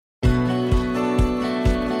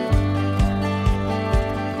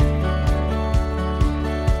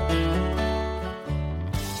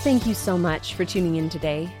Thank you so much for tuning in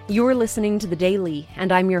today. You're listening to The Daily,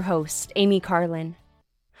 and I'm your host, Amy Carlin.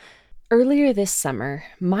 Earlier this summer,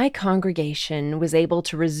 my congregation was able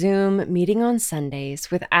to resume meeting on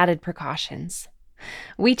Sundays with added precautions.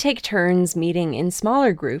 We take turns meeting in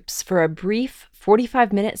smaller groups for a brief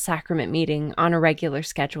 45-minute sacrament meeting on a regular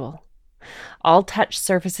schedule. All touch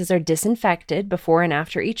surfaces are disinfected before and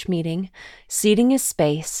after each meeting, seating is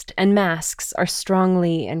spaced, and masks are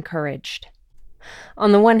strongly encouraged.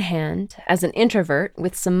 On the one hand, as an introvert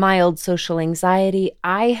with some mild social anxiety,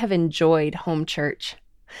 I have enjoyed home church.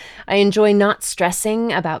 I enjoy not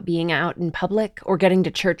stressing about being out in public or getting to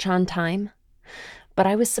church on time. But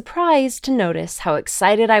I was surprised to notice how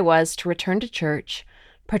excited I was to return to church,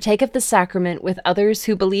 partake of the sacrament with others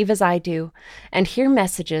who believe as I do, and hear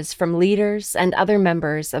messages from leaders and other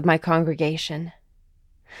members of my congregation.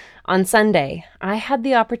 On Sunday, I had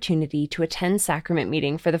the opportunity to attend sacrament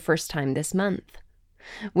meeting for the first time this month.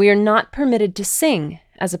 We are not permitted to sing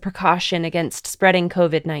as a precaution against spreading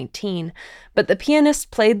COVID-19, but the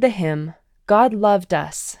pianist played the hymn, "God Loved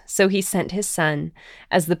Us, So He Sent His Son,"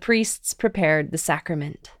 as the priests prepared the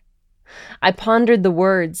sacrament. I pondered the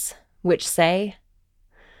words, which say,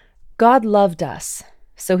 "God loved us,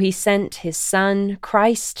 so He sent His Son,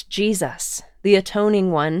 Christ Jesus, the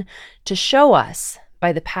atoning one, to show us,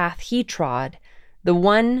 by the path He trod, the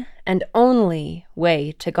one and only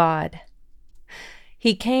way to God.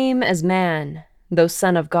 He came as man, though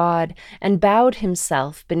Son of God, and bowed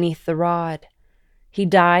Himself beneath the rod. He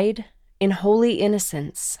died in holy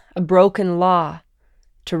innocence, a broken law,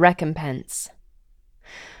 to recompense.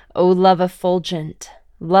 O love effulgent,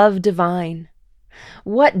 love divine,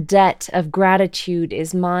 what debt of gratitude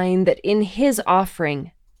is mine that in His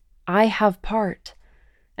offering I have part,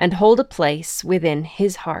 and hold a place within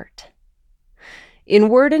His heart. In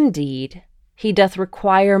word and deed, He doth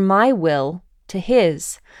require my will to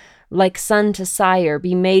His, like son to sire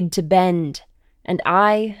be made to bend, and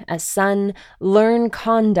I, as son, learn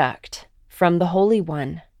conduct from the Holy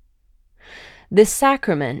One. This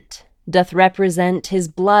sacrament doth represent His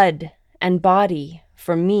blood and body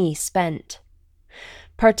for me spent.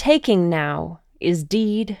 Partaking now is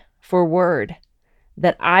deed for word,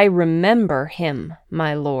 that I remember Him,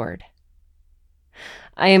 my Lord.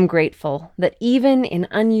 I am grateful that even in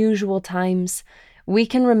unusual times, we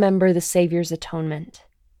can remember the Savior's atonement.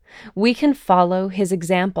 We can follow His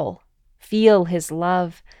example, feel His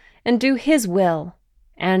love, and do His will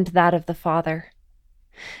and that of the Father.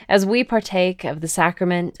 As we partake of the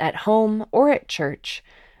sacrament at home or at church,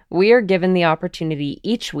 we are given the opportunity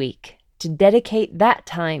each week to dedicate that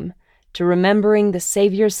time to remembering the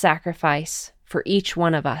Savior's sacrifice for each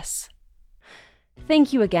one of us.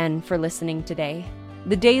 Thank you again for listening today.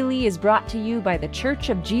 The Daily is brought to you by the Church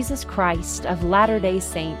of Jesus Christ of Latter-day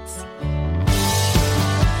Saints.